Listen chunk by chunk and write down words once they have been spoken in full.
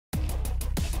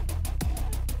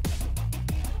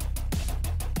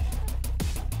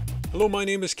Hello, my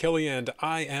name is Kelly and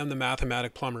I am the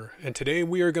Mathematic Plumber, and today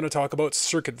we are going to talk about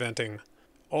circuitventing.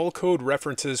 All code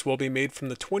references will be made from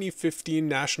the 2015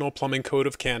 National Plumbing Code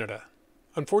of Canada.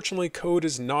 Unfortunately, code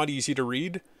is not easy to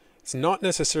read. It's not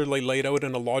necessarily laid out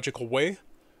in a logical way,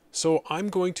 so I'm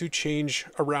going to change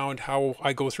around how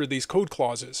I go through these code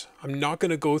clauses. I'm not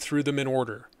going to go through them in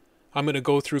order. I'm going to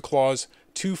go through clause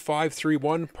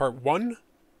 2531 part 1,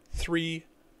 3,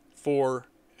 4,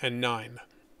 and 9.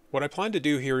 What I plan to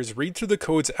do here is read through the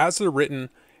codes as they're written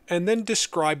and then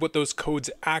describe what those codes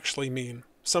actually mean.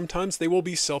 Sometimes they will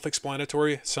be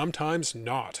self-explanatory, sometimes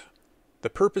not. The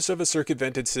purpose of a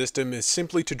circumvented system is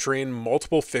simply to drain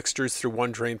multiple fixtures through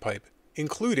one drain pipe,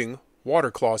 including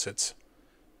water closets.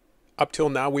 Up till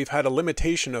now, we've had a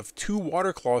limitation of 2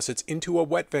 water closets into a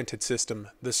wet vented system.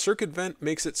 The circumvent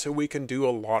makes it so we can do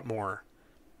a lot more.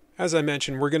 As I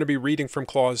mentioned, we're going to be reading from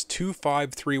clause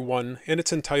 2531, and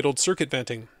it's entitled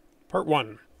Circuitventing. Part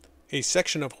 1. A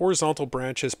section of horizontal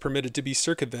branch is permitted to be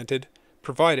circumvented,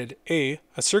 provided A.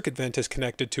 A circuitvent is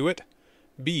connected to it,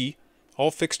 B.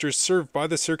 All fixtures served by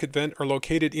the circuitvent are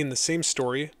located in the same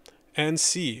story, and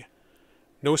C.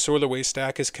 No solar-way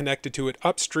stack is connected to it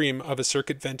upstream of a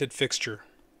circuitvented fixture.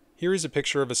 Here is a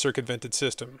picture of a circuitvented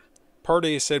system. Part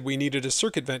A said we needed a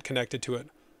circuitvent connected to it.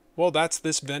 Well, that's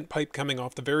this vent pipe coming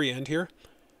off the very end here.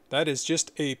 That is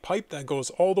just a pipe that goes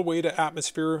all the way to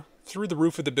atmosphere through the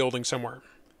roof of the building somewhere.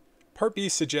 Part B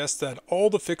suggests that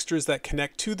all the fixtures that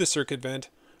connect to the circuitvent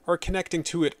are connecting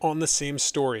to it on the same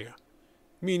story,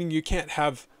 meaning you can't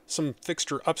have some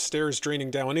fixture upstairs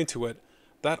draining down into it.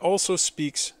 That also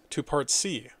speaks to part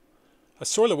C. A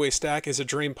solar-way stack is a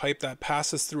drain pipe that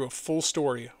passes through a full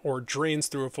story or drains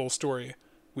through a full story.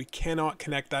 We cannot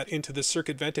connect that into the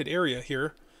circuitvented area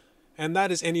here, and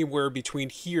that is anywhere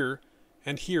between here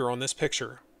and here on this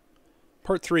picture.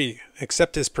 Part 3.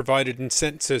 Except as provided in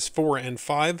sentences 4 and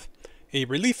 5, a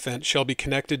relief vent shall be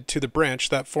connected to the branch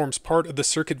that forms part of the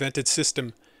circuitvented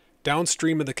system,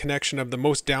 downstream of the connection of the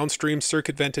most downstream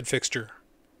circuitvented fixture.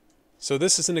 So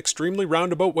this is an extremely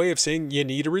roundabout way of saying you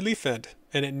need a relief vent,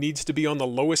 and it needs to be on the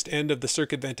lowest end of the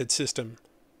circuitvented system.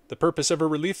 The purpose of a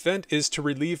relief vent is to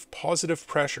relieve positive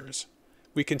pressures.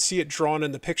 We can see it drawn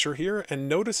in the picture here, and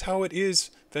notice how it is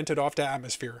vented off to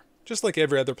atmosphere, just like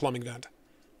every other plumbing vent.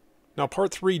 Now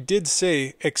part 3 did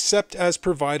say, except as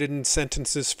provided in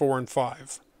sentences 4 and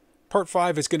 5. Part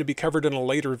 5 is going to be covered in a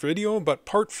later video, but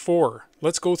part 4,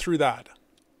 let's go through that.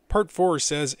 Part 4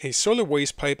 says, a solar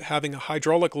waste pipe having a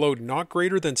hydraulic load not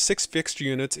greater than 6 fixture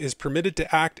units is permitted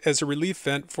to act as a relief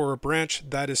vent for a branch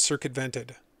that is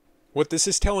circuitvented. What this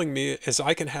is telling me is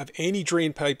I can have any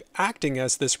drain pipe acting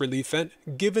as this relief vent,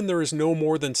 given there is no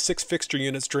more than 6 fixture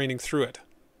units draining through it.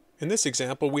 In this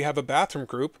example, we have a bathroom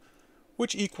group,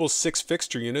 which equals 6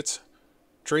 fixture units,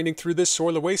 draining through this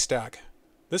solar waste stack.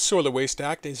 This solar waste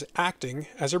stack is acting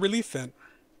as a relief vent.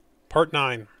 Part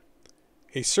 9.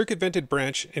 A circuitvented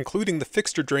branch, including the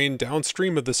fixture drain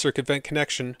downstream of the circuitvent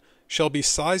connection, shall be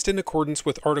sized in accordance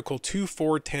with Article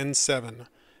 2410(7),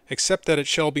 except that it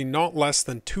shall be not less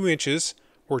than 2 inches,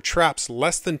 where traps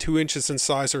less than 2 inches in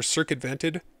size are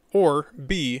circuitvented, or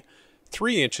B.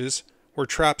 3 inches, where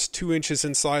traps 2 inches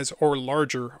in size or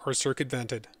larger are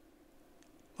circuitvented.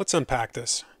 Let's unpack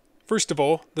this. First of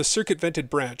all, the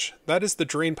circuitvented branch, that is the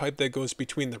drain pipe that goes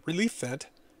between the relief vent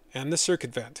and the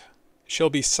circuitvent, shall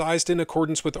be sized in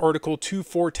accordance with Article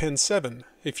 2410(7).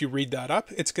 If you read that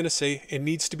up, it's going to say it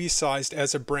needs to be sized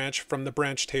as a branch from the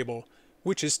branch table,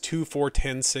 which is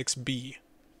 2410(6)(b).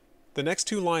 The next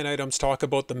 2 line items talk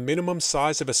about the minimum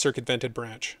size of a circuitvented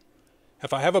branch.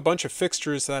 If I have a bunch of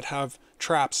fixtures that have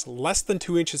traps less than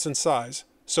 2 inches in size,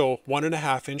 so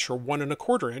 1.5 inch or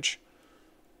 1.25 inch,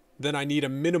 then I need a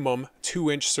minimum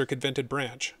 2-inch circuitvented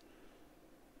branch.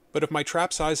 But if my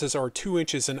trap sizes are 2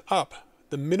 inches and up,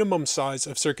 the minimum size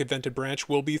of circuitvented branch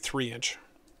will be 3 inch.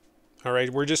 Alright,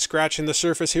 we're just scratching the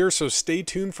surface here, so stay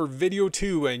tuned for video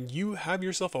 2 and you have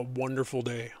yourself a wonderful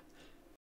day.